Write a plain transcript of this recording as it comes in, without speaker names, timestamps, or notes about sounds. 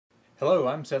Hello,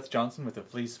 I'm Seth Johnson with the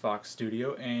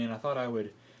FleecefoxStudio, and I thought I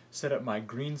would set up my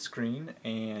green screen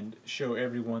and show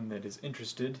everyone that is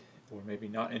interested, or maybe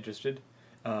not interested,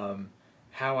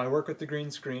 how I work with the green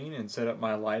screen and set up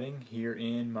my lighting here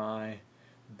in my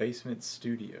basement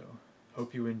studio.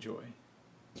 Hope you enjoy.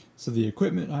 So the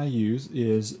equipment I use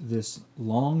is this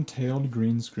long-tailed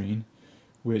green screen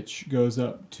which goes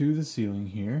up to the ceiling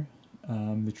here.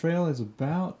 The trail is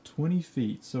about 20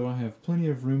 feet, so I have plenty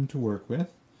of room to work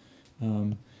with.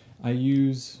 I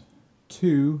use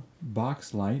two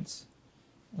box lights,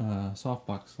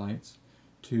 softbox lights,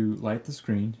 to light the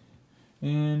screen,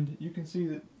 and you can see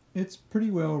that it's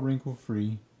pretty well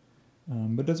wrinkle-free,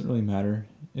 but it doesn't really matter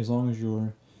as long as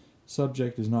your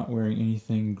subject is not wearing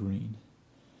anything green.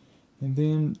 And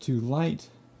then to light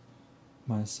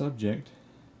my subject,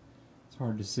 it's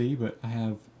hard to see, but I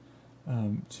have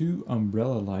two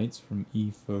umbrella lights from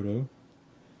ePhoto,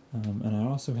 and I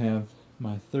also have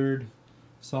my third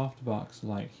softbox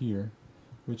light here,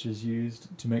 which is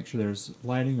used to make sure there's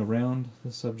lighting around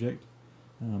the subject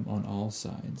on all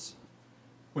sides.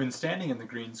 When standing in the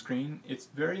green screen, it's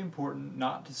very important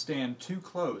not to stand too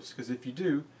close, because if you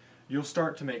do, you'll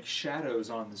start to make shadows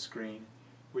on the screen,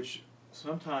 which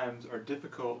sometimes are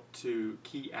difficult to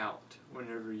key out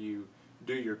whenever you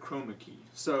do your chroma key.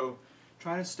 So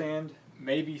try to stand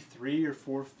maybe 3 or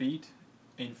 4 feet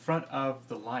in front of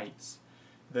the lights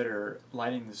that are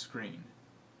lighting the screen.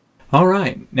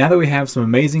 Alright, now that we have some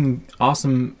amazing,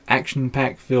 awesome,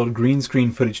 action-pack filled green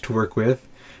screen footage to work with,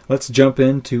 let's jump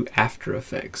into After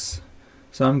Effects.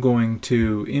 So I'm going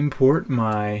to import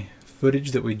my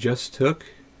footage that we just took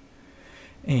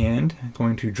and I'm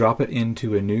going to drop it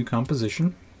into a new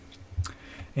composition.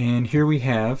 And here we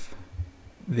have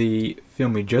the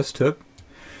film we just took.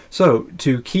 So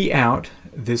to key out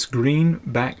this green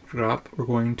backdrop, we're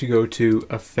going to go to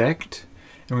Effect,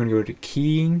 and we're going to go to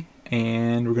Keying,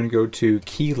 and we're going to go to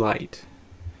Key Light.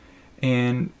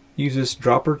 And use this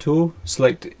dropper tool,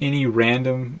 select any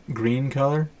random green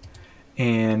color,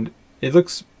 and it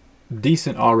looks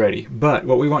decent already. But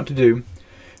what we want to do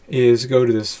is go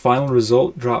to this Final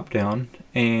Result drop down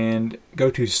and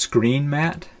go to Screen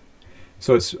Matte.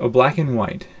 So it's a black and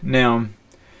white. Now,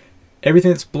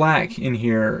 everything that's black in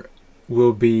here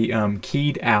will be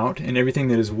keyed out, and everything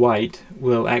that is white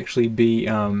will actually be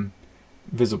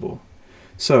visible.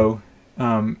 So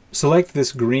select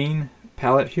this green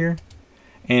palette here,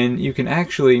 and you can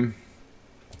actually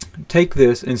take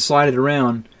this and slide it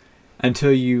around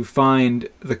until you find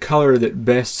the color that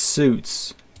best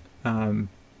suits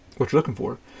what you're looking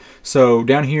for. So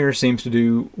down here seems to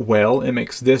do well. It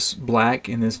makes this black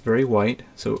and this very white,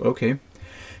 so okay.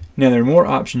 Now there are more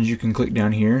options you can click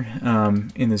down here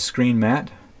in the screen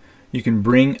matte. You can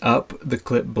bring up the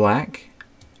clip black,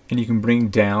 and you can bring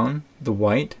down the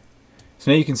white.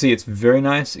 So now you can see it's very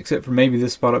nice, except for maybe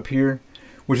this spot up here,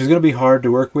 which is going to be hard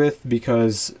to work with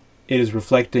because it is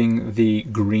reflecting the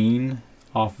green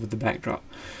off of the backdrop.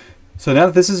 So now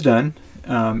that this is done,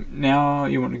 now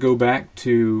you want to go back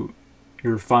to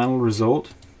your final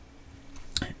result,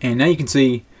 and now you can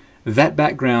see that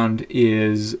background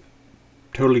is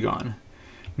totally gone.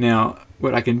 Now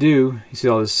what I can do, you see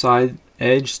all this side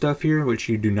edge stuff here, which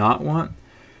you do not want.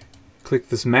 Click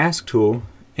this mask tool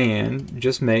and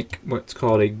just make what's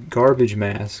called a garbage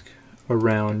mask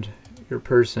around your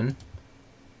person.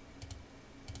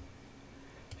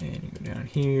 And you go down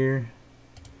here.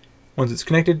 Once it's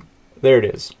connected, there it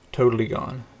is, totally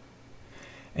gone.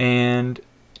 And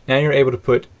now you're able to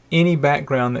put any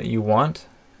background that you want.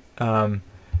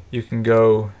 You can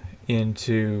go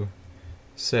into,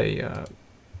 say,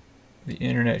 the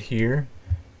internet here,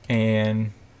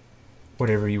 and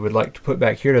whatever you would like to put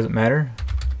back here doesn't matter.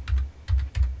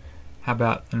 How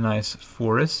about a nice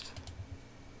forest?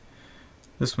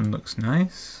 This one looks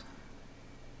nice.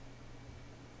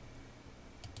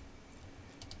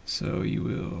 So you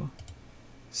will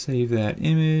save that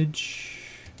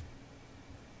image.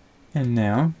 And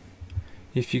now,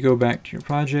 if you go back to your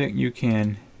project, you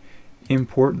can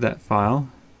import that file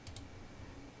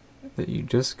that you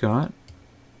just got.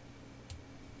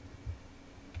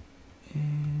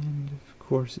 And of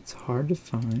course it's hard to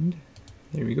find.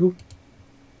 There we go.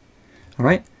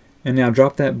 Alright, and now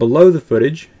drop that below the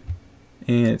footage,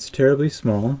 and it's terribly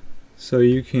small, so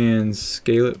you can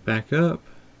scale it back up,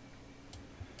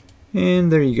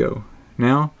 and there you go.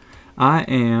 Now I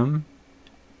am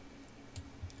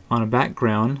on a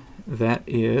background that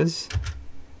is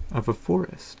of a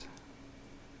forest.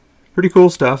 Pretty cool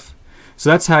stuff. So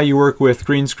that's how you work with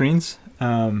green screens.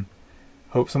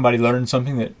 Hope somebody learned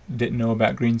something that didn't know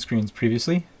about green screens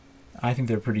previously. I think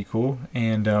they're pretty cool,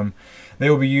 and they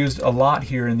will be used a lot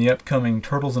here in the upcoming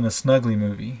Turtles in a Snuggly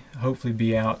movie. Hopefully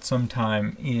be out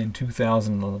sometime in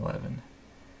 2011.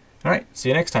 Alright, see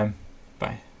you next time.